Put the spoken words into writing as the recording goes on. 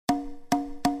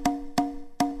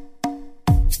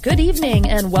Good evening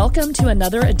and welcome to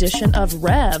another edition of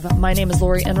REV. My name is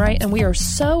Lori Enright and we are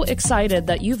so excited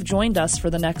that you've joined us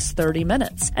for the next 30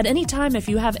 minutes. At any time, if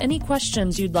you have any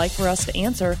questions you'd like for us to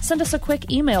answer, send us a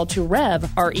quick email to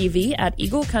REV, R-E-V, at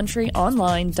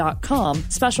eaglecountryonline.com.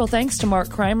 Special thanks to Mark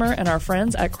Kreimer and our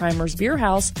friends at Kreimer's Beer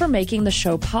House for making the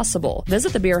show possible.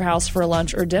 Visit the Beer House for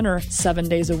lunch or dinner 7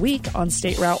 days a week on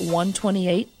State Route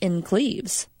 128 in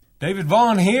Cleves. David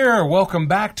Vaughan here. Welcome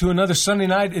back to another Sunday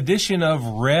night edition of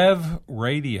REV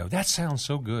Radio. That sounds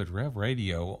so good, REV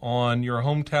Radio, on your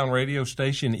hometown radio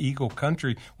station, Eagle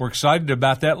Country. We're excited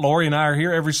about that. Lori and I are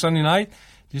here every Sunday night,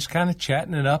 just kind of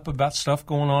chatting it up about stuff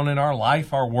going on in our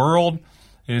life, our world.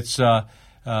 It's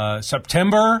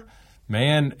September.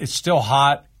 Man, it's still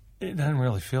hot. It doesn't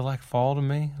really feel like fall to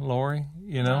me, Lori,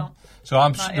 you know? No. So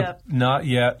I'm Not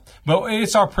yet. But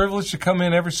it's our privilege to come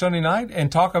in every Sunday night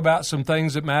and talk about some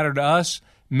things that matter to us,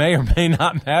 may or may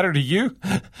not matter to you,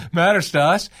 matters to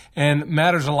us, and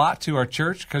matters a lot to our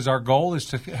church because our goal is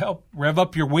to help rev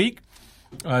up your week,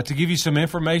 to give you some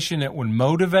information that would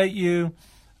motivate you,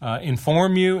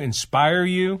 inform you, inspire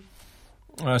you.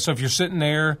 So if you're sitting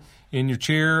there in your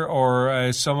chair, or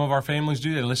as some of our families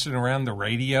do, they listen around the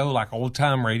radio, like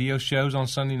old-time radio shows on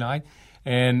Sunday night,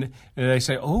 and they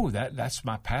say, oh, that's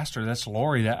my pastor, that's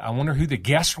Lori. I wonder who the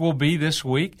guest will be this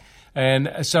week.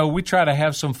 And so we try to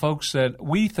have some folks that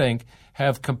we think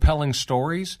have compelling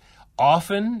stories.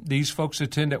 Often these folks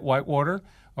attend at Whitewater,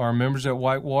 are members at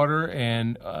Whitewater,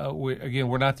 and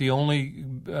we're not the only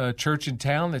church in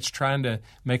town that's trying to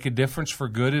make a difference for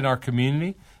good in our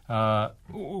community.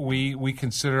 We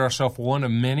consider ourselves one of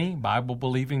many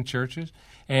Bible-believing churches,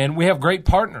 and we have great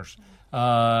partners.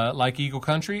 Like Eagle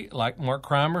Country, like Mark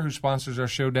Kreimer, who sponsors our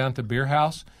show down at the Beer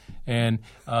House. And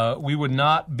we would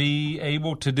not be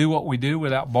able to do what we do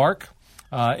without Mark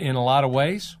in a lot of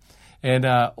ways. And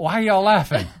why are y'all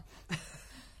laughing?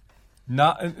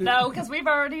 No, because we've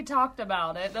already talked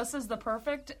about it. This is the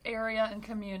perfect area and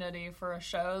community for a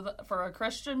show, for a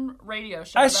Christian radio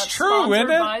show that's true, sponsored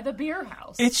isn't it? by the Beer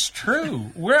House. It's true.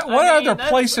 What other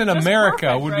place in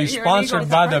America would be sponsored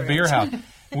by the Beer House?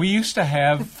 We used to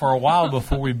have, for a while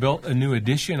before we built a new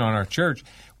addition on our church,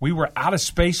 we were out of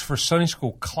space for Sunday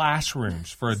school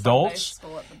classrooms for adults. Sunday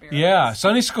school at the Beer House.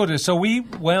 Sunday school. So we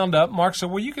wound up, Mark said,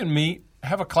 well, you can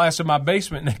have a class in my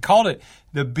basement. And they called it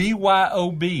the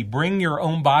BYOB, Bring Your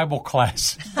Own Bible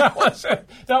Class.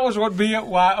 that was what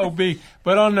BYOB.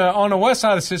 But on the west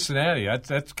side of Cincinnati,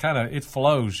 that's kind of, it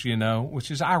flows, which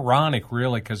is ironic,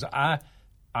 really, because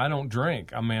I don't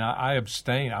drink. I mean, I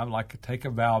abstain. I like to take a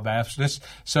vow of abstinence.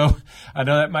 So I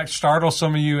know that might startle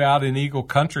some of you out in Eagle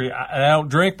Country. I don't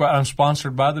drink, but I'm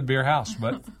sponsored by the Beer House.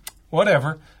 But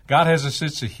whatever. God has a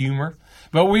sense of humor.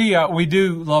 But we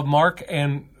do love Mark,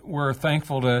 and we're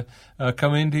thankful to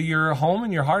come into your home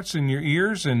and your hearts and your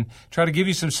ears and try to give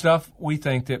you some stuff we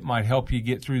think that might help you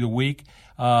get through the week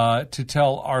to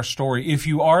tell our story. If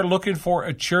you are looking for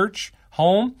a church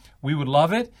home, we would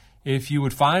love it if you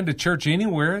would find a church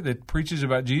anywhere that preaches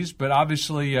about Jesus. But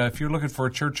obviously, if you're looking for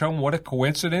a church home, what a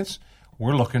coincidence.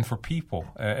 We're looking for people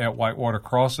at Whitewater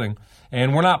Crossing.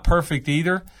 And we're not perfect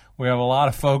either. We have a lot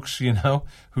of folks,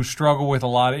 who struggle with a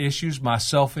lot of issues,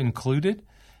 myself included.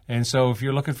 And so if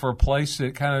you're looking for a place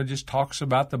that kind of just talks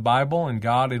about the Bible and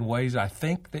God in ways I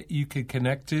think that you could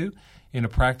connect to in a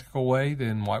practical way,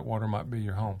 then Whitewater might be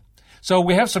your home. So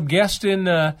we have some guests in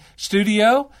the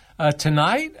studio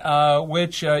tonight,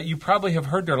 which you probably have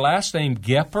heard their last name,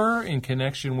 Goepper, in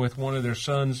connection with one of their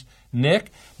sons,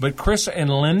 Nick. But Chris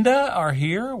and Linda are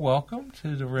here. Welcome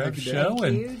to the Rev Show.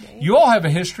 You all have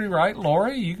a history, right,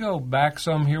 Lori? You go back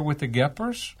some here with the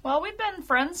Goeppers. Well, we've been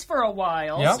friends for a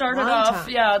while. Yep. Started off,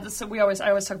 I always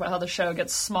talk about how the show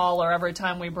gets smaller every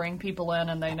time we bring people in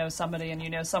and they know somebody and you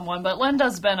know someone. But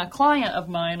Linda's been a client of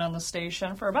mine on the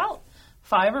station for about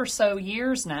 5 or so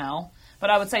years now. But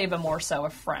I would say even more so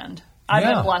a friend. I've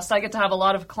been blessed. I get to have a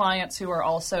lot of clients who are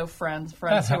also friends who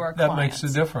are clients. That makes a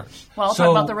difference. Well, I'll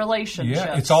talk about the relationships.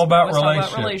 Yeah, it's all about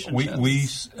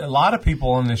relationships. A lot of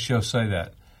people on this show say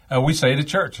that. We say it at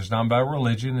church. It's not about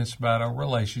religion. It's about a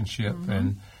relationship. Mm-hmm.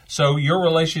 And so your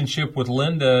relationship with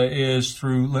Linda is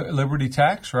through Liberty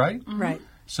Tax, right? Mm-hmm. Right.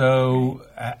 So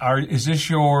is this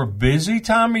your busy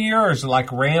time of year, or is it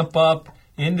like ramp up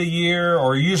in the year,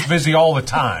 or are you just busy all the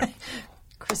time?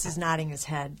 Chris is nodding his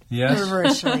head. Yes.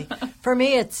 Reversely. For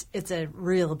me, it's a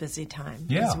real busy time.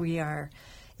 Yeah. Because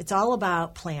it's all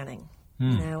about planning,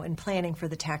 and planning for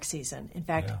the tax season. In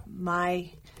fact,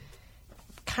 my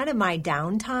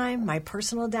downtime, my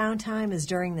personal downtime is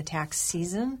during the tax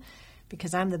season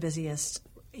because I'm the busiest,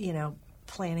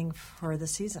 planning for the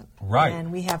season. Right.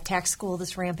 And we have tax school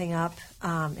that's ramping up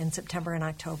in September and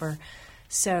October.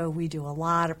 So we do a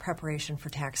lot of preparation for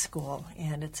tax school,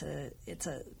 and it's a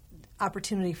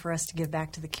opportunity for us to give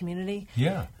back to the community.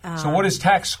 Yeah. So what is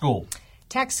tax school?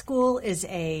 Tax school is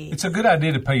It's a good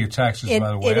idea to pay your taxes,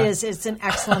 by the way. It is. It's an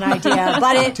excellent idea.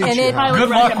 But good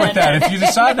luck with that. If you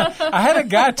decide I had a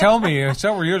guy tell me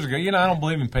several years ago, I don't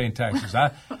believe in paying taxes.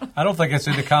 I don't think it's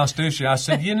in the Constitution. I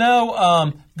said,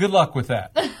 good luck with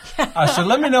that. I said,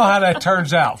 let me know how that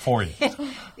turns out for you.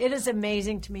 It is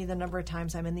amazing to me the number of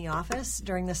times I'm in the office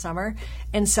during the summer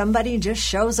and somebody just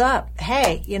shows up.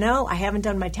 Hey, I haven't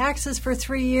done my taxes for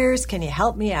 3 years. Can you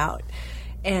help me out?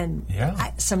 And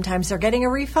sometimes they're getting a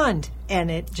refund, and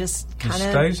it just kind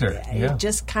of stays there. Yeah. It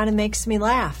just kind of makes me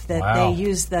laugh that they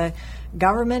use the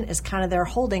government as kind of their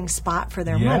holding spot for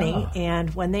their money, and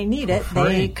when they need it,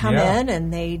 they come in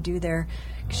and they do their.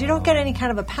 Because you don't get any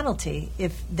kind of a penalty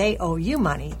if they owe you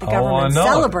money. The government's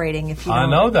celebrating if you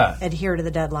don't adhere to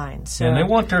the deadline. So and they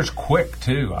want theirs quick,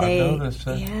 too. I noticed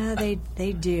that. Yeah,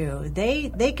 they do.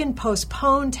 They can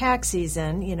postpone tax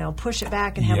season, push it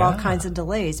back and have all kinds of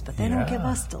delays, but they don't give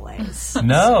us delays.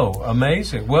 No,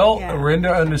 amazing. Well,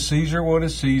 render unto Caesar what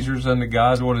is Caesar's, unto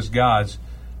God what is God's.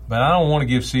 But I don't want to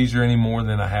give Caesar any more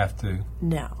than I have to.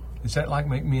 No. Does that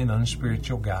make me an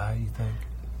unspiritual guy, you think?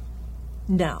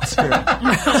 No.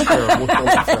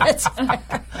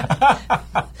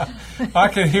 I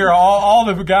can hear all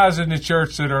the guys in the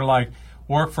church that are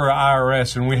work for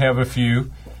IRS, and we have a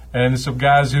few, and some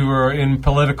guys who are in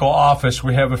political office.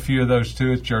 We have a few of those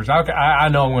too at church. I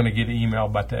know I'm going to get an email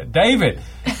about that. David,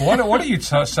 what are you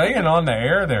saying on the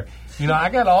air there? I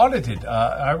got audited.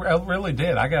 I really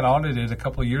did. I got audited a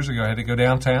couple of years ago. I had to go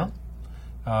downtown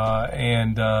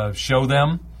and show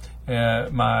them.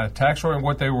 My tax return,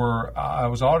 what I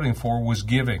was auditing for was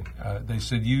giving. They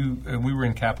said we were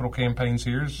in capital campaigns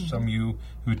here, as some of you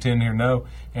who attend here know,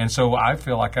 and so I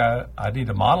feel like I need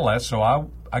to model that, so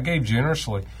I gave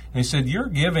generously. And he said, your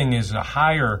giving is a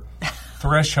higher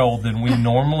threshold than we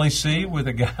normally see with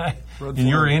a guy in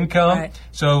your income. Right.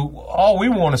 So all we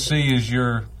want to see is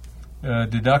your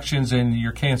deductions and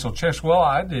your canceled checks. Well,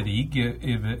 I did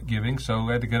giving, so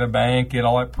I had to go to a bank, get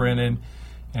all that printed.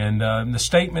 And the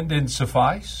statement didn't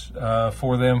suffice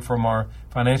for them from our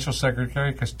financial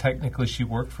secretary because technically she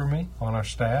worked for me on our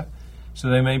staff. So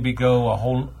they made me go a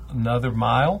whole another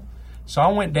mile. So I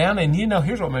went down, and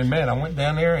here's what made me mad. I went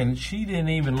down there, and she didn't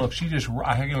even look.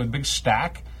 I had a big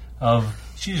stack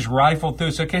she just rifled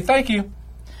through. Said, okay, thank you.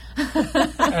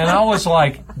 And I was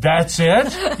like, that's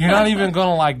it? You're not even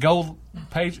going to go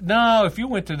page? No, if you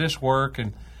went to this work.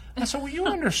 And I said, well, you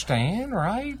understand,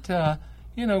 right?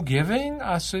 Giving.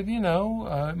 I said,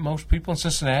 most people in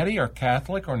Cincinnati are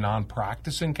Catholic or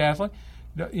non-practicing Catholic.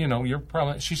 You're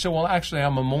probably. She said, well, actually,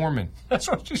 I'm a Mormon. That's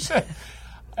what she said.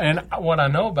 And what I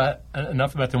know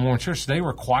enough about the Mormon Church, they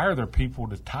require their people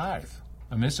to tithe.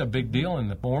 I mean, it's a big deal in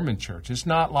the Mormon Church. It's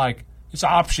not like it's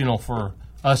optional for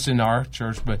us in our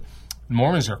church, but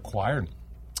Mormons are required.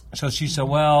 So she said,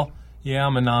 well, yeah,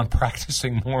 I'm a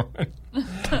non-practicing Mormon.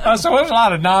 So there's a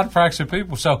lot of non-practicing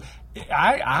people. So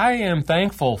I am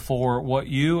thankful for what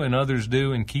you and others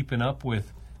do in keeping up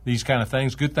with these kind of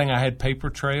things. Good thing I had paper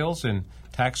trails and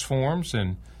tax forms,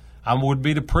 and I would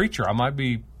be the preacher. I might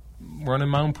be running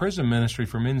my own prison ministry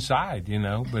from inside,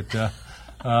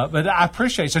 But I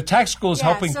appreciate it. So tax school is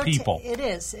helping people. It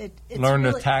is. It's learn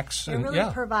really, the tax. It really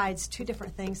provides two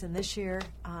different things. And this year,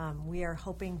 we are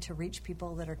hoping to reach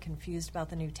people that are confused about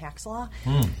the new tax law.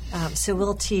 So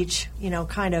we'll teach,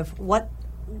 kind of what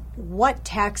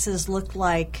taxes look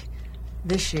like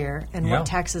this year and what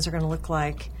taxes are going to look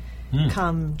like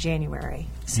come January.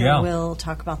 So we'll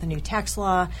talk about the new tax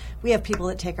law. We have people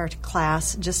that take our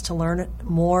class just to learn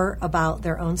more about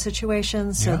their own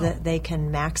situations so that they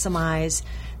can maximize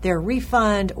their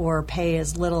refund or pay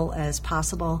as little as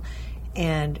possible.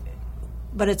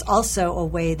 But it's also a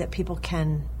way that people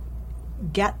can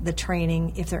get the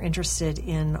training if they're interested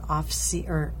in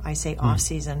off-season,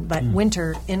 but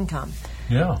winter income.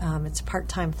 It's a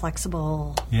part-time,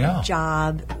 flexible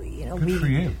job. Good for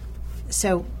you.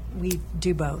 So we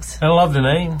do both. I love the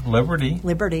name, Liberty.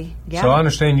 Liberty, yeah. So I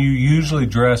understand you usually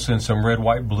dress in some red,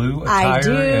 white, blue attire. I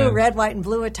do, red, white, and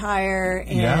blue attire.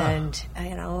 And,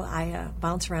 I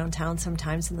bounce around town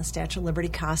sometimes in the Statue of Liberty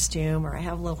costume, or I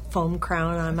have a little foam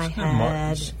crown on my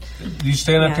head. Do you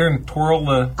stand up there and twirl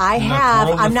the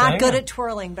I'm not good at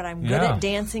twirling, but I'm good at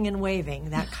dancing and waving.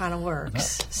 That kind of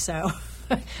works. So...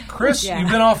 Chris, you've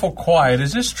been awful quiet.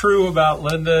 Is this true about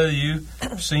Linda? You've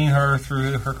seen her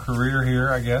through her career here,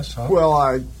 I guess. Huh? Well,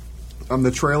 I'm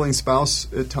the trailing spouse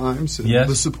at times, and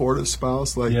the supportive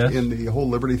spouse. In the whole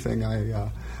Liberty thing,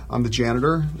 I'm the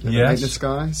janitor and the maintenance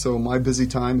guy. So my busy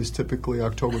time is typically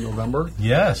October, November.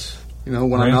 Yes.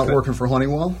 when I'm not working for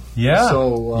Honeywell. Yeah.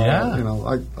 So,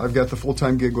 I've got the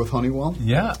full-time gig with Honeywell.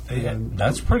 Yeah,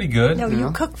 that's pretty good. No,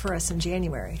 you cook for us in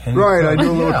January. Right, I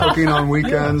do a little cooking on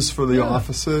weekends for the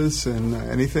offices and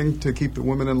anything to keep the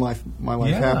women in my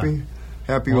life happy.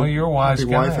 Happy, well, you're a wise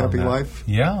happy guy wife, happy life.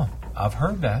 Yeah, I've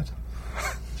heard that.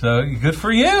 So good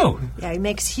for you. Yeah, he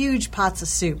makes huge pots of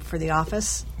soup for the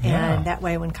office. And that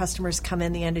way when customers come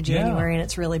in the end of January and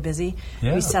it's really busy,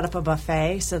 we set up a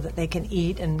buffet so that they can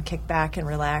eat and kick back and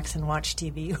relax and watch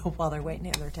TV while they're waiting to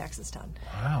have their taxes done.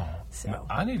 Wow. So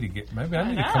I need to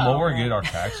come over and get our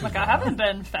taxes done. I haven't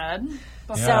been fed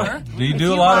before. Yeah. Do you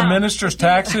do a lot of ministers'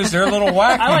 taxes? They're a little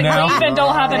wacky now. I even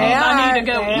don't have any money to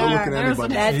go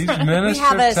eat. These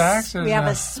ministers' taxes. We have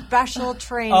a special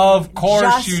training. Of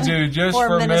course you do, just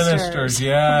for ministers.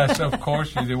 Yes, of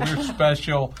course you do. We're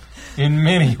special in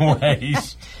many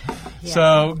ways.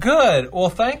 So good. Well,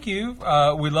 thank you.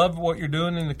 We love what you're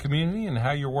doing in the community and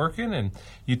how you're working. And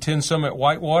you attend some at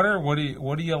Whitewater. What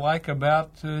do you like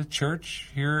about church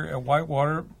here at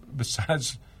Whitewater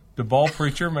besides the bald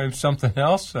preacher? Maybe something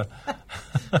else.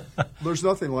 There's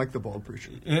nothing like the bald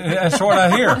preacher. That's what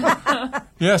I hear.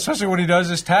 Yeah, especially when he does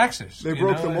his taxes. They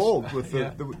broke the mold with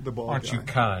the bald Aren't guy. you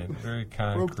kind? Very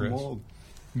kind, broke Chris. The mold.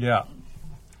 Yeah.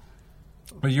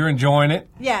 But you're enjoying it?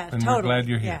 Yeah, and totally. We're glad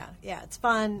you're here. Yeah, it's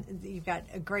fun. You've got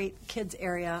a great kids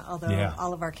area, although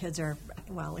all of our kids are,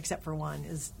 well, except for one,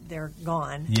 they're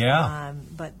gone. Yeah.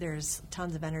 But there's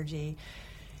tons of energy.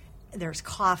 There's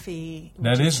coffee.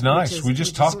 That is nice. We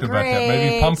just talked about that.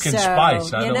 Maybe pumpkin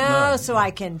spice. I don't know. So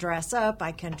I can dress up.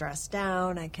 I can dress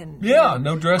down. I can.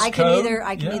 No dress code.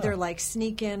 I can either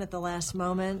sneak in at the last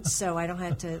moment, so I don't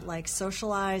have to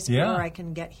socialize, or I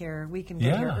can get here. We can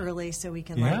get here early, so we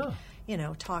can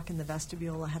talk in the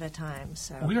vestibule ahead of time.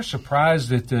 So we are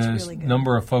surprised at the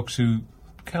number of folks who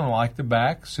kind of like the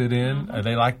back, sit in.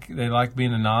 They like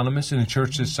being anonymous. In a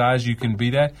church this size, you can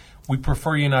be that. We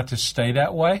prefer you not to stay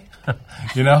that way.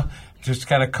 Just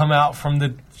kind of come out from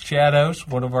the shadows.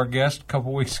 One of our guests a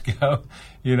couple weeks ago,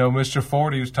 Mr.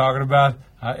 Ford, he was talking about,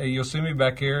 you'll see me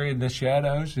back here in the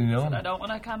shadows. But I don't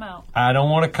want to come out. I don't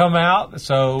want to come out.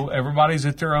 So everybody's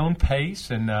at their own pace.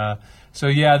 And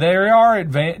there are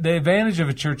the advantage of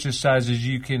a church this size is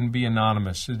you can be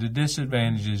anonymous. So the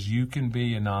disadvantage is you can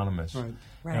be anonymous.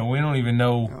 Right. And we don't even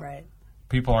know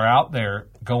people are out there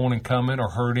going and coming or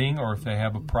hurting or if they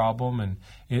have a problem. And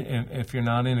if you're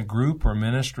not in a group or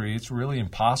ministry, it's really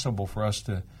impossible for us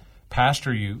to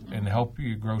pastor you and help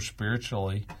you grow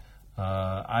spiritually.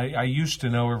 I used to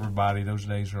know everybody. Those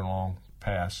days are long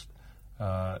past.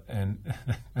 And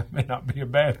it may not be a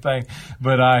bad thing,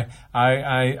 but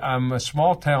I'm a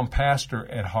small town pastor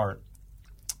at heart,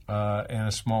 and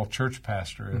a small church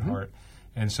pastor at heart,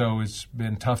 and so it's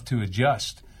been tough to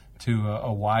adjust to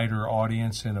a wider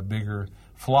audience and a bigger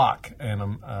flock,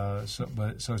 and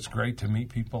so it's great to meet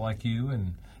people like you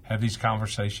and have these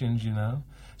conversations,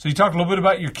 So you talked a little bit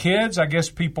about your kids. I guess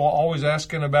people are always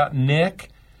asking about Nick.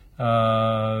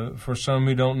 For some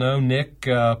who don't know, Nick,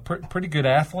 pretty good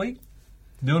athlete.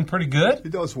 Doing pretty good. He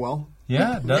does well.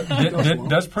 Yeah,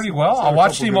 does pretty well. I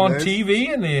watched him on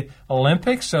TV in the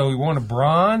Olympics, so he won a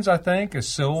bronze, I think, a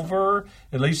silver,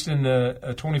 at least in the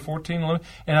 2014 Olympics.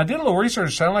 And I did a little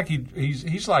research. It sounded like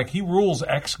he's like he rules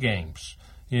X Games,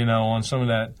 on some of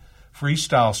that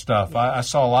freestyle stuff. I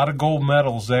saw a lot of gold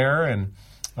medals there, and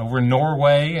over in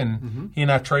Norway, and he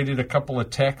and I traded a couple of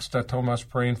texts. I told him I was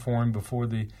praying for him before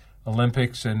the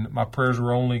Olympics, and my prayers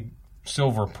were only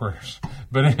silver prayers.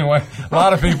 But anyway, a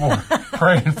lot of people were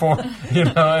praying for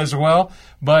as well.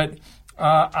 But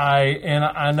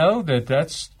I know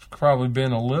that's probably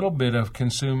been a little bit of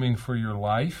consuming for your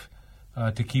life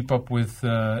to keep up with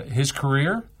his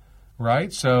career,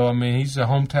 right? So, he's a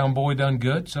hometown boy done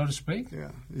good, so to speak.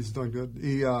 Yeah, he's done good.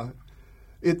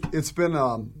 It's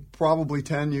been probably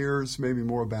 10 years, maybe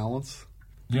more balance,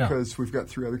 because we've got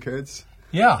 3 other kids.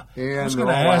 Yeah, and I was going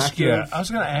to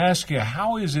ask you,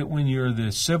 how is it when you're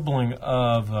the sibling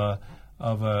of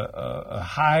a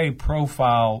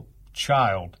high-profile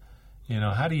child?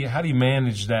 How do you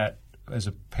manage that as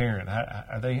a parent?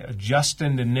 Are they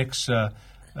adjusting to Nick's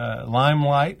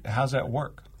limelight? How's that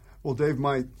work? Well, Dave,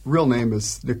 my real name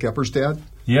is Nick Goepper's dad.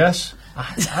 Yes,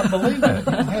 I believe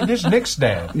that. This is Nick's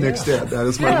dad. Nick's dad. That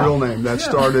is my real name. That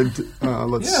started,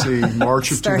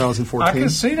 March of 2014. I can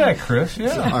see that, Chris.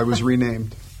 Yeah. I was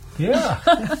renamed. Yeah.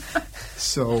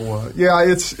 So,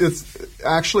 it's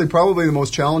actually probably the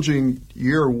most challenging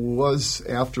year was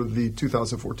after the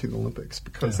 2014 Olympics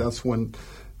because that's when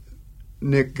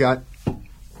Nick got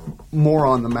more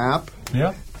on the map.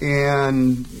 Yeah.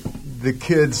 And the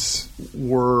kids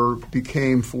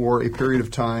became for a period of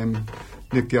time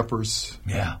Nick Goepper's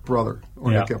Yeah. brother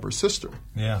or Yeah. Nick Goepper's sister.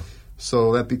 Yeah,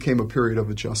 So that became a period of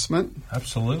adjustment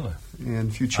absolutely. and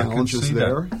a few see challenges that.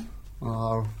 there.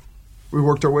 We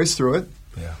worked our ways through it.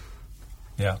 Yeah,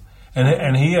 yeah.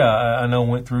 And he, I know,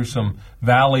 went through some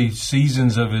valley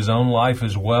seasons of his own life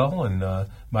as well, and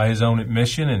by his own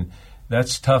admission. And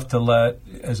that's tough to let,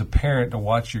 as a parent, to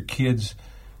watch your kids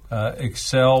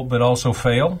excel, but also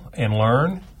fail and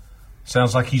learn.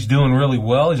 Sounds like he's doing really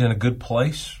well. He's in a good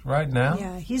place right now.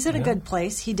 Yeah, he's in a good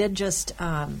place. He did just,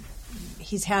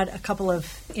 he's had a couple of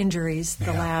injuries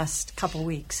the last couple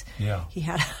weeks. Yeah. He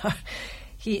had,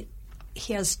 he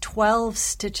has 12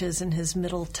 stitches in his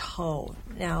middle toe.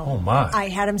 Now, Oh, my. I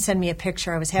had him send me a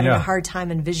picture. I was having Yeah. a hard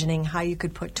time envisioning how you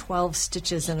could put 12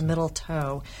 stitches in a middle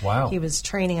toe. Wow. He was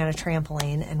training on a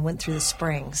trampoline and went through the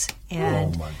springs.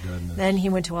 And Oh, my goodness. then he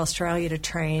went to Australia to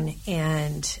train,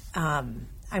 and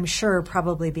I'm sure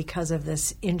probably because of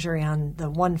this injury on the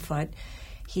one foot,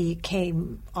 he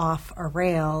came off a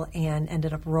rail and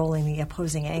ended up rolling the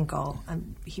opposing ankle.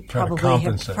 He Trying to probably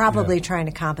compensate, trying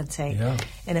to compensate. Yeah.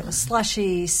 And it was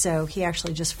slushy, so he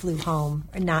actually just flew home,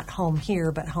 not home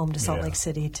here, but home to Salt Yeah. Lake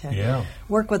City to Yeah.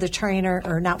 work with a trainer,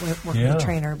 or not work with Yeah. a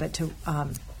trainer, but to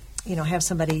have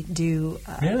somebody do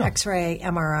Yeah. X-ray,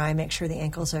 MRI, make sure the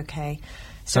ankle's okay.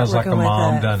 Sounds like working a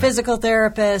mom with done a it. physical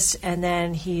therapist, and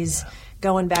then he's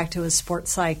going back to his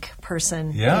sports psych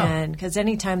person. Yeah. And because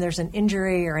anytime there's an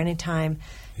injury or anytime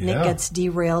Nick Yeah. gets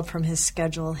derailed from his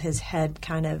schedule, his head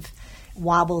kind of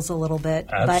wobbles a little bit.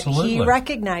 Absolutely. But he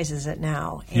recognizes it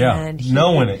now. Yeah. And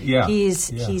Knowing it, yeah.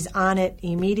 He's on it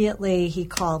immediately. He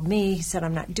called me. He said,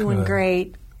 I'm not doing Good.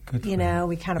 great. Good for him.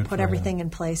 We kind of Good put for everything in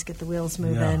place, get the wheels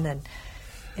moving. And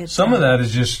it's, Some of that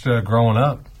is just growing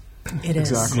up. It is.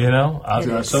 Exactly. You know,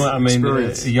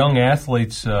 Experience. young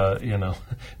athletes,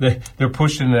 they're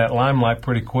pushed into that limelight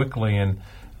pretty quickly, and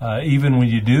even when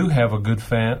you do have a good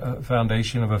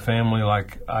foundation of a family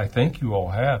like I think you all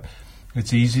have,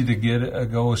 it's easy to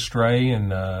go astray.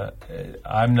 And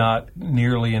I'm not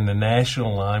nearly in the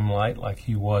national limelight like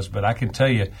he was, but I can tell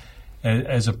you,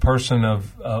 as a person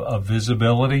of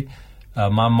visibility,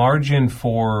 my margin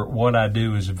for what I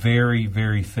do is very,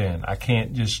 very thin. I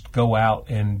can't just go out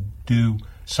and do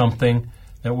something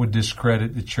that would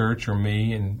discredit the church or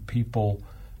me, and people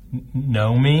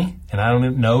know me, and I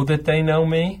don't know that they know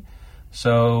me.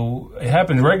 So it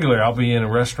happens regularly. I'll be in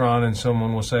a restaurant and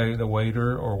someone will say, the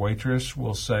waiter or waitress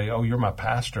will say, "Oh, you're my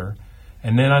pastor."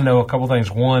 And then I know a couple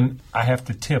things. One, I have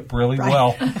to tip really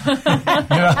well.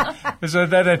 Is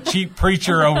that a cheap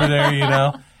preacher over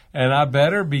there, And I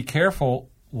better be careful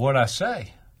what I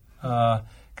say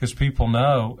because people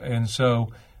know. And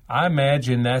so I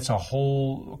imagine that's a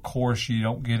whole course you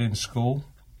don't get in school,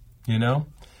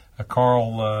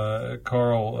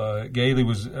 Carl Gailey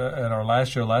was at our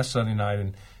last show last Sunday night,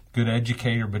 and good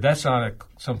educator, but that's not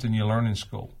something you learn in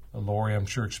school. Lori, I'm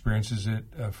sure, experiences it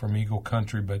from Eagle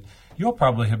Country, but you'll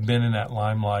probably have been in that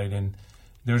limelight, and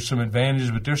there's some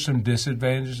advantages, but there's some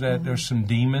disadvantages. There's some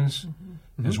demons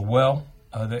as well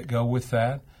that go with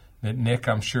that Nick,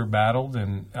 I'm sure, battled,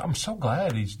 and I'm so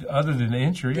glad he's, other than the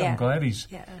injury, I'm glad he's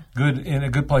good in a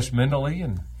good place mentally,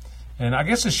 and I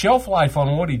guess the shelf life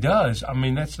on what he does,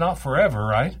 that's not forever,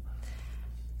 right?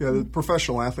 Yeah, the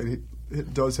professional athlete,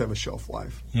 it does have a shelf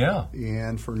life. Yeah.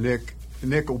 And for Nick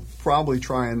will probably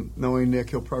knowing Nick,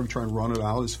 he'll probably try and run it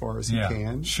out as far as he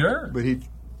can. Sure. But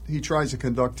he tries to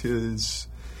conduct his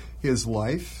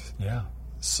life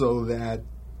so that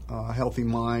healthy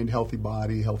mind, healthy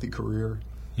body, healthy career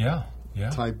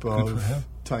type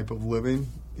of living,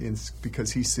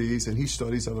 because he sees and he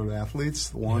studies other athletes,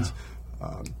 the ones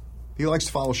he likes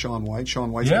to follow Shaun White.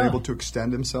 Shaun White's been able to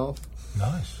extend himself.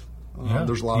 Nice.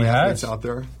 There's a lot of athletes out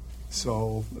there.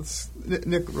 So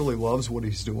Nick really loves what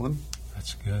he's doing.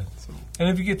 That's good. So. And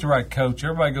if you get the right coach,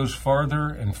 everybody goes further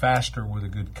and faster with a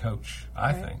good coach,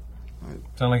 I think. Right.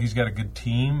 Sounds like he's got a good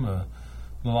team, a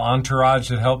little entourage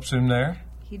that helps him there.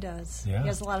 He does. Yeah. He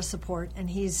has a lot of support, and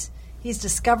he's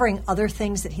discovering other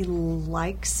things that he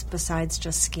likes besides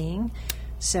just skiing.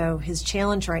 So his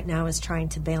challenge right now is trying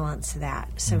to balance that.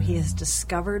 So he has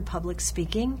discovered public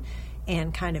speaking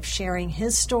and kind of sharing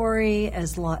his story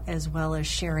as well as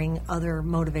sharing other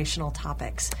motivational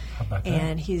topiks. How about that?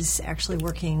 And he's actually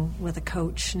working with a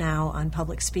coach now on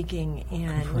public speaking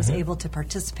and was able to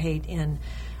participate in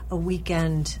a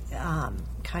weekend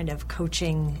kind of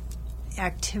coaching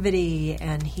activity,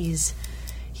 and he's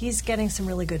getting some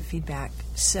really good feedback.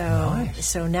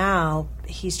 So now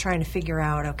he's trying to figure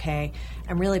out, okay,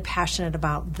 I'm really passionate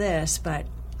about this, but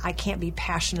I can't be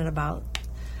passionate about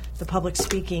the public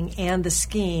speaking and the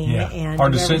skiing Yeah. and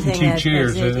Hard to sit in everything. two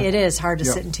chairs, isn't it? It is hard to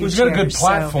sit in two He's chairs. got a good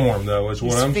platform, so though, is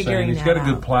what he's I'm saying. figuring He's that got a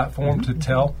good out. platform to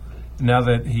tell now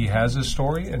that he has a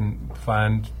story and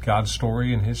find God's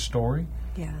story in his story.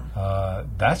 Yeah.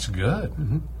 That's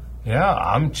good. Yeah,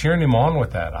 I'm cheering him on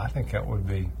with that. I think that would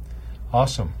be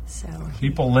awesome. So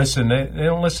People listen. They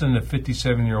don't listen to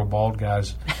 57-year-old bald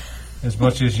guys as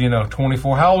much as,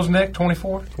 24. How old is Nick?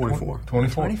 24? 24.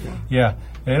 24. Yeah.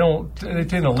 They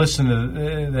tend to listen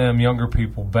to them younger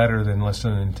people better than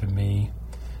listening to me.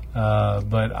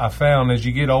 But I found as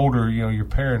you get older, your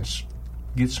parents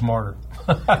get smarter.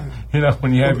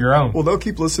 When you have your own. Well, they'll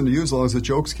keep listening to you as long as the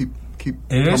jokes keep It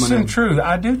coming is some in. truth.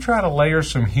 I do try to layer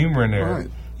some humor in there. Right.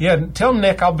 Yeah, tell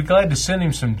Nick I'll be glad to send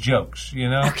him some jokes.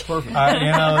 Perfect.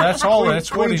 That's all. Clean-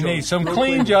 That's what clean he jokes. needs. Some Real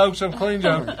clean clean jokes. Some clean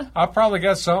jokes. I probably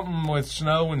got something with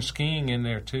snow and skiing in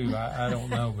there too. I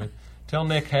don't know, but tell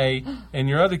Nick, hey, and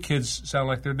your other kids sound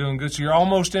like they're doing good. So you're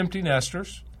almost empty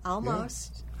nesters.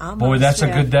 almost. Boy, that's a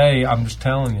We good have- day. I'm just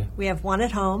telling you. We have one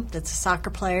at home that's a soccer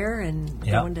player and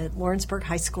Yeah. going to Lawrenceburg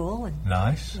High School and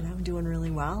Nice. doing really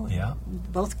well. And Yeah.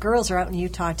 both girls are out in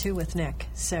Utah too with Nick.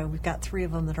 So we've got 3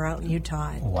 of them that are out in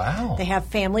Utah. And Wow. they have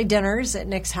family dinners at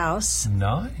Nick's house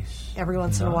Nice. every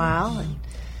once in a Nice. while. And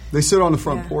They sit on the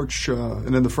front Yeah. porch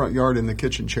and in the front yard in the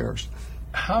kitchen chairs.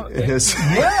 How, It has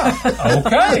yeah.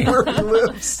 Okay. where he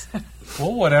lives.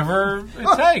 Well, whatever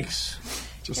it takes.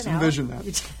 Just you know, envision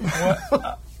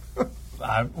that.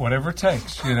 Whatever it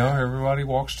takes. Everybody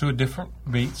walks to a different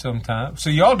beat sometimes. So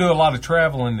y'all do a lot of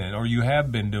traveling then, or you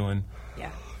have been doing yeah.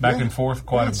 back and forth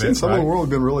quite a Seen bit, some of the right? world have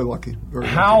been really lucky. Very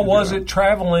How lucky to do was that. it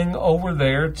traveling over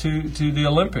there to the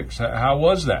Olympics? How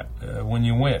was that when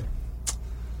you went?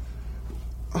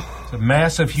 It's a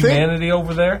massive humanity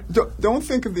over there? Don't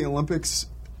think of the Olympics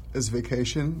as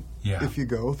vacation. Yeah. If you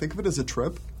go, think of it as a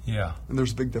trip, Yeah. and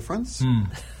there's a big difference.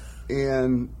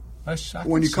 And I when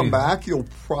can you see come that. back, you'll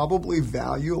probably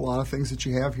value a lot of things that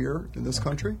you have here in this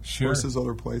country Sure. versus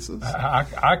other places.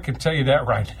 I can tell you that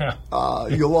right now.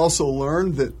 You'll also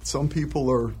learn that some people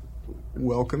are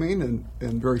welcoming and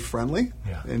very friendly,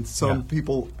 Yeah. and some Yeah.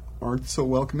 people aren't so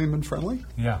welcoming and friendly.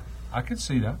 Yeah, I can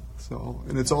see that. So,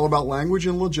 and it's all about language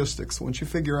and logistics. Once you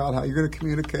figure out how you're going to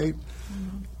communicate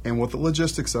and what the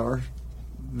logistics are,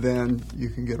 then you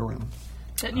can get around.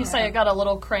 Didn't you say it got a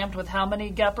little cramped with how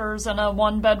many Geppers in a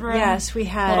one-bedroom? Yes, we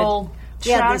had. little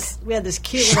We had shack? this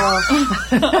cute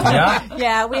little. Yeah?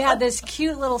 Yeah, we had this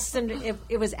cute little.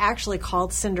 It was actually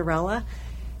called Cinderella.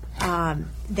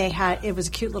 It was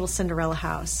a cute little Cinderella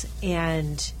house,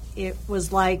 and it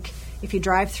was like if you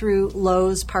drive through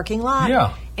Lowe's parking lot,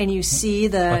 Yeah. and you see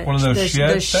Like one of those the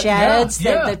sheds? sheds,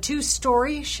 Yeah. the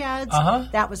 2-story sheds. Uh-huh.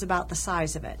 That was about the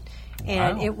size of it,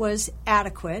 and Wow. it was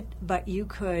adequate. But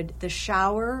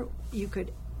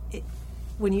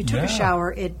when you took Yeah. a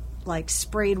shower, it like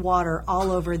sprayed water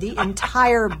all over the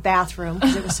entire bathroom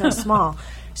because it was so small.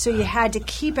 So you had to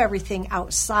keep everything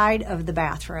outside of the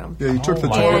bathroom. Yeah, you took the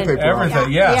my toilet God. paper off.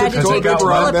 Everything, yeah. You had to Because take it the got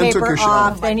toilet wet. then took paper a shower.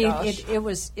 off. Then gosh. it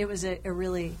was a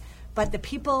really. But the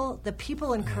people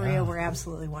in Korea were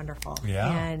absolutely wonderful. Yeah.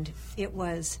 And it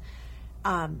was.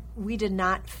 We did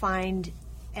not find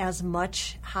as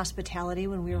much hospitality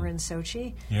when we were in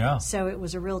Sochi. Yeah. So it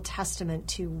was a real testament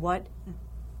to what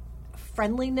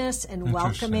friendliness and Interesting.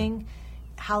 welcoming,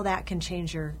 how that can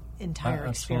change your entire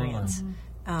Absolutely. experience.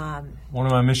 One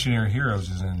of my missionary heroes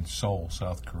is in Seoul,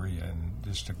 South Korea, and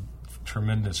just a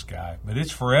tremendous guy. But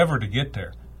it's forever to get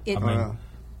there.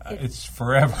 It's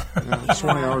forever. It's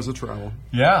 20 hours of travel.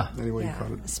 Yeah. Anyway, you Yeah,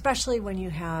 cut it. especially when you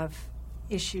have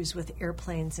issues with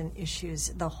airplanes and issues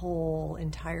the whole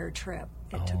entire trip.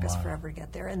 It took us my. forever to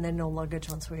get there, and then no luggage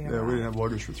once we arrived. Yeah, we didn't have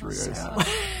luggage for 3 days.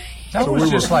 That So was we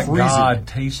were just like freezing. God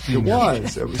tasting It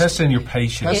was. It was testing your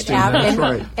patience. testing. Yeah, That's and,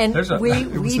 right. and There's a- we It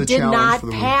was we the did challenge not for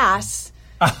the week. pass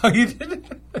Oh, you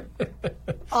did?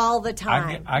 all the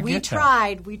time. I we get that.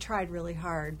 tried. We tried really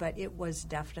hard, but it was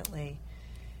definitely.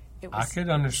 It was. I could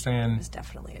It understand. was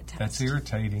definitely a test. That's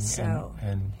irritating, So-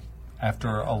 and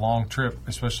after a long trip,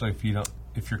 especially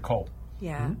if you're cold.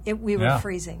 Yeah, we were Yeah.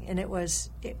 freezing, and it was,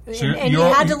 So and you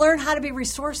you're- had to learn how to be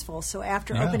resourceful. So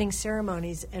after Yeah. opening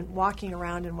ceremonies and walking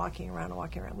around,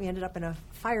 we ended up in a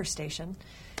fire station,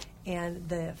 and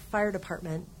the fire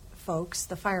department folks,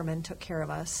 the firemen, took care of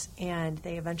us, and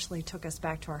they eventually took us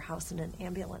back to our house in an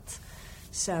ambulance.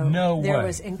 So No there way.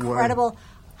 was incredible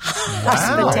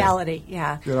hospitality.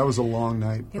 Yeah. Yeah, that was a long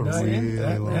night. It was, really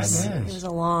long night. It was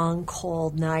a long,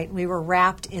 cold night. We were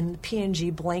wrapped in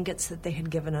P&G blankets that they had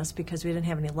given us because we didn't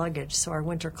have any luggage, so our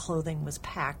winter clothing was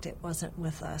packed. It wasn't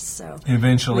with us. So it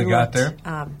eventually got there?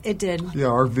 It did. Yeah,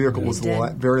 our vehicle was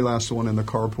the very last one in the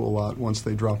carpool lot once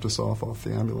they dropped us off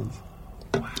the ambulance.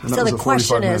 And so the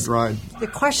question is, ride. the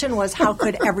question was, how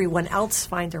could everyone else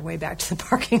find their way back to the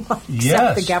parking lot except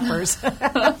Yes. the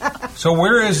Goeppers? So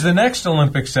where is the next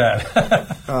Olympics at?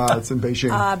 It's in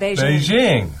Beijing.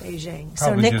 Beijing. So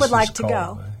Probably Nick just would like as to cold.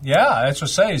 go. Yeah, that's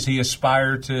what I say. Is he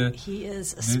aspire to? He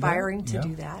is aspiring to Yeah.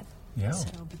 do that. Yeah. So,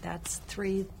 but that's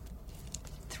three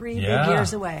Yeah. big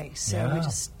years away. So Yeah. we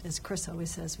just, as Chris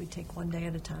always says, we take one day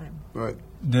at a time. Right.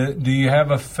 Do you have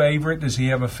a favorite? Does he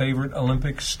have a favorite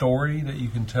Olympic story that you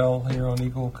can tell here on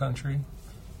Eagle Country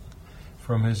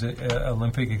from his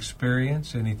Olympic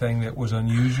experience? Anything that was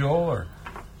unusual or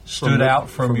stood out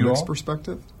from you Nick's all?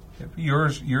 perspective?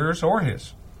 Yours or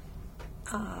his?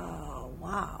 Oh,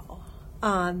 wow.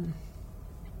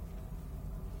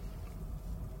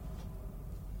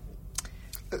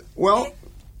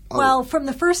 Well, from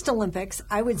the first Olympics,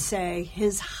 I would say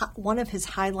one of his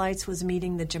highlights was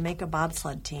meeting the Jamaica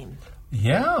bobsled team.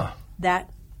 Yeah. That's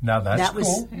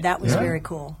cool. That was Yeah. very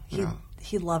cool.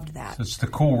 He loved that. So it's the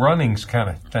cool runnings kind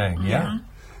of thing. Yeah.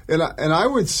 And I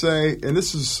would say, and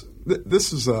this is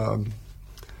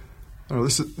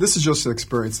just an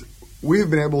experience. We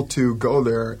have been able to go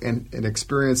there and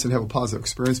experience and have a positive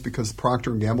experience because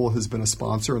Procter & Gamble has been a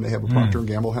sponsor and they have a Procter &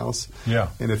 Gamble house. Yeah.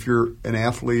 And if you're an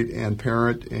athlete and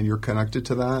parent and you're connected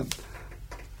to that,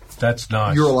 that's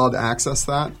nice. You're allowed to access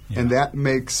that. Yeah. And that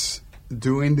makes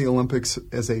doing the Olympics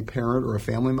as a parent or a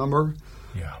family member,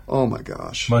 yeah. Oh my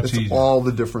gosh. Much it's easier. all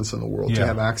the difference in the world to Yeah.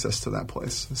 have access to that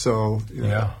place. So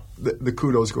the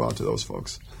kudos go out to those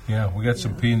folks. Yeah, we got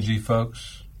some P&G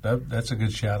folks. That's a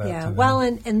good shout out to them. Well,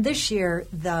 and this year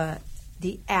the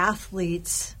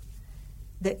athletes,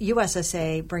 the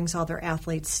USSA brings all their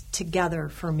athletes together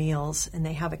for meals, and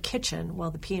they have a kitchen.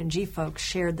 Well, the P&G folks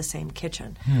shared the same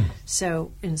kitchen.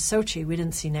 So in Sochi, we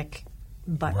didn't see Nick,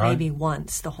 but maybe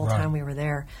once the whole time we were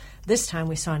there. This time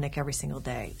we saw Nick every single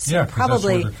day. So yeah, 'cause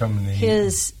probably that's where they're coming to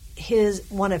eat. his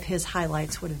one of his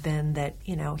highlights would have been that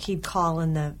he'd call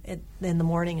in the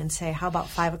morning and say, "How about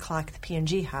 5 o'clock at the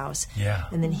P&G house?" Yeah,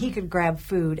 and then he could grab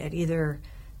food at either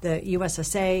the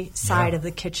USSA side of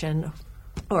the kitchen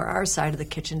or our side of the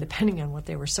kitchen, depending on what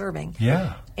they were serving.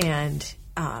 Yeah, and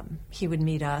he would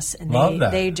meet us, and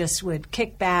they just would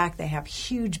kick back. They have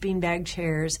huge beanbag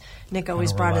chairs. Nick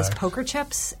always brought his poker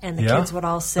chips, and the kids would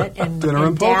all sit and dinner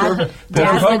and poker.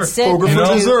 Dad would sit poker and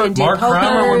for dessert. and do Mark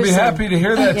Kramer would be happy to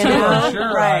hear that too. I'm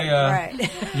sure. Right.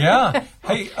 Yeah.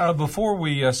 Hey, before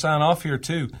we sign off here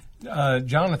too,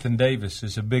 Jonathan Davis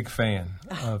is a big fan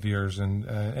of yours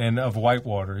and of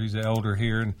Whitewater. He's the elder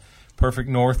here, and Perfect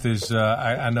North is,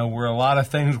 I know where a lot of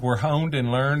things were honed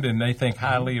and learned, and they think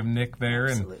highly of Nick there.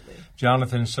 Absolutely. And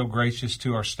Jonathan is so gracious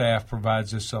to our staff,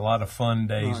 provides us a lot of fun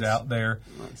days out there.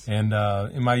 And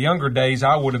in my younger days,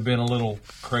 I would have been a little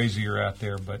crazier out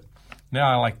there, but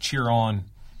now I cheer on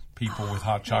people with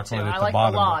hot chocolate at the I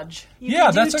bottom. The lodge.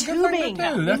 That's a good thing to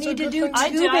do. You That's need to a good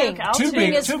do thing.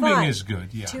 tubing. Tubing is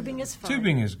good. Yeah. Tubing is fun.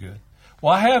 Tubing is good.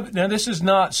 Well, now this is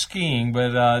not skiing,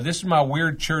 but this is my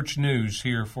weird church news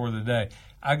here for the day.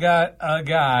 I got a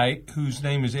guy whose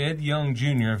name is Ed Young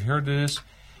Jr. Have you heard of this?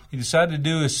 He decided to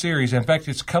do a series. In fact,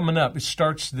 it's coming up. It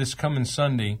starts this coming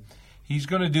Sunday. He's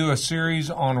going to do a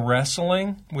series on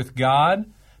wrestling with God.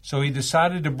 So he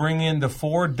decided to bring in the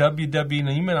 4 WWE.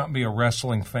 Now, you may not be a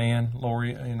wrestling fan,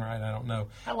 Lori Enright, I don't know.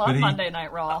 I love Monday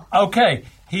Night Raw. Okay.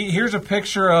 Here's a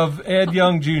picture of Ed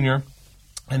Young Jr.,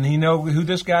 and you know who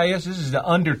this guy is? This is The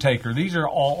Undertaker. These are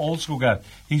all old school guys.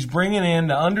 He's bringing in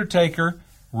The Undertaker,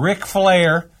 Ric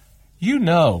Flair.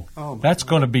 That's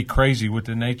going to be crazy with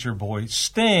the Nature Boy.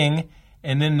 Sting,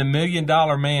 and then the $1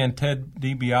 Million Man, Ted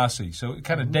DiBiase. So it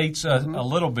kind of dates a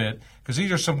little bit, because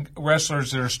these are some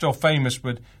wrestlers that are still famous,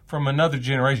 but from another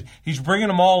generation. He's bringing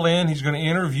them all in. He's going to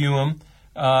interview them.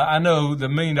 I know the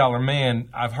 $1 Million Man,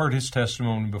 I've heard his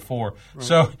testimony before. Right.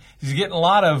 So he's getting a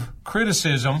lot of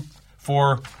criticism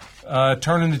for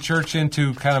turning the church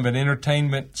into kind of an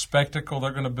entertainment spectacle.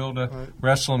 They're going to build a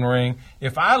wrestling ring.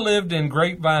 If I lived in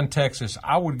Grapevine, Texas,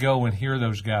 I would go and hear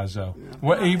those guys, though. Yeah.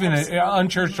 Well, even an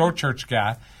unchurched or church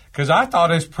guy, because I thought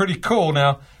it was pretty cool.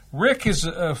 Now, Rick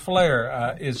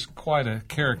Flair is quite a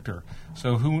character,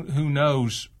 so who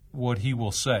knows what he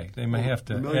will say. They may have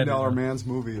to. The $1 Million Man's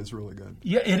movie is really good.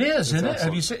 Yeah, it is, isn't it?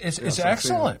 Have you seen? It's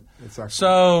excellent. It's excellent.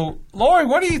 So, Lori,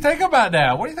 what do you think about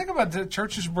that? What do you think about the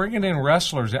churches bringing in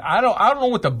wrestlers? I don't know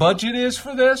what the budget is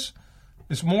for this,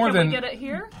 It's more Can than. we get it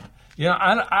here? Yeah,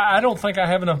 I don't think I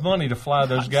have enough money to fly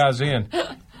those guys in.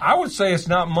 I would say it's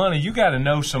not money. You got to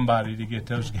know somebody to get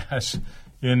those guys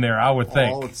in there, I would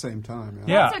think. All at the same time.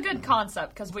 Yeah. That's a good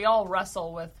concept because we all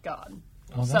wrestle with God.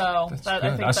 Oh, that's good.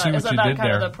 I think I see what isn't you that did kind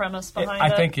there. of the premise behind it?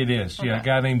 I think it is. Okay. Yeah, a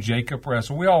guy named Jacob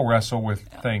wrestled. We all wrestle with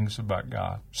things about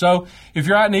God. So if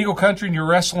you're out in Eagle Country and you're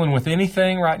wrestling with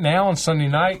anything right now on Sunday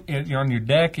night, you're on your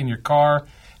deck, in your car,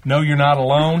 know you're not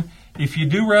alone. If you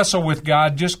do wrestle with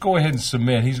God, just go ahead and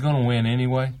submit. He's going to win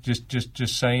anyway, just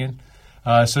saying.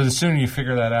 So the sooner you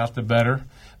figure that out, the better.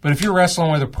 But if you're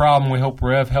wrestling with a problem, we hope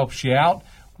REV helps you out.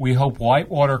 We hope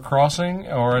Whitewater Crossing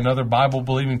or another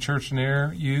Bible-believing church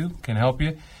near you can help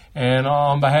you. And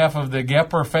on behalf of the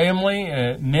Goepper family,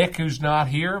 Nick, who's not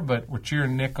here, but we're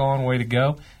cheering Nick on, way to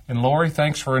go. And Lori,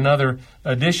 thanks for another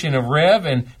edition of REV,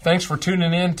 and thanks for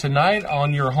tuning in tonight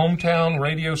on your hometown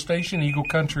radio station, Eagle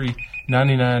Country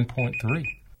 99.3.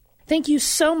 Thank you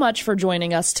so much for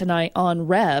joining us tonight on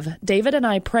REV. David and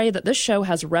I pray that this show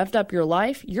has revved up your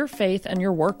life, your faith, and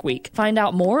your work week. Find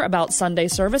out more about Sunday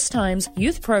service times,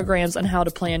 youth programs, and how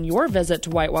to plan your visit to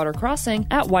Whitewater Crossing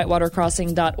at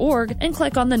whitewatercrossing.org and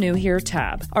click on the New Here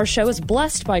tab. Our show is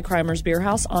blessed by Crimer's Beer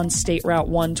House on State Route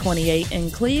 128 in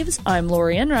Cleves. I'm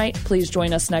Lori Enright. Please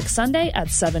join us next Sunday at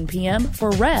 7 p.m.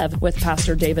 for REV with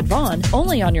Pastor David Vaughan,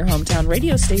 only on your hometown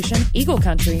radio station, Eagle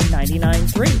Country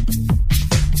 99.3.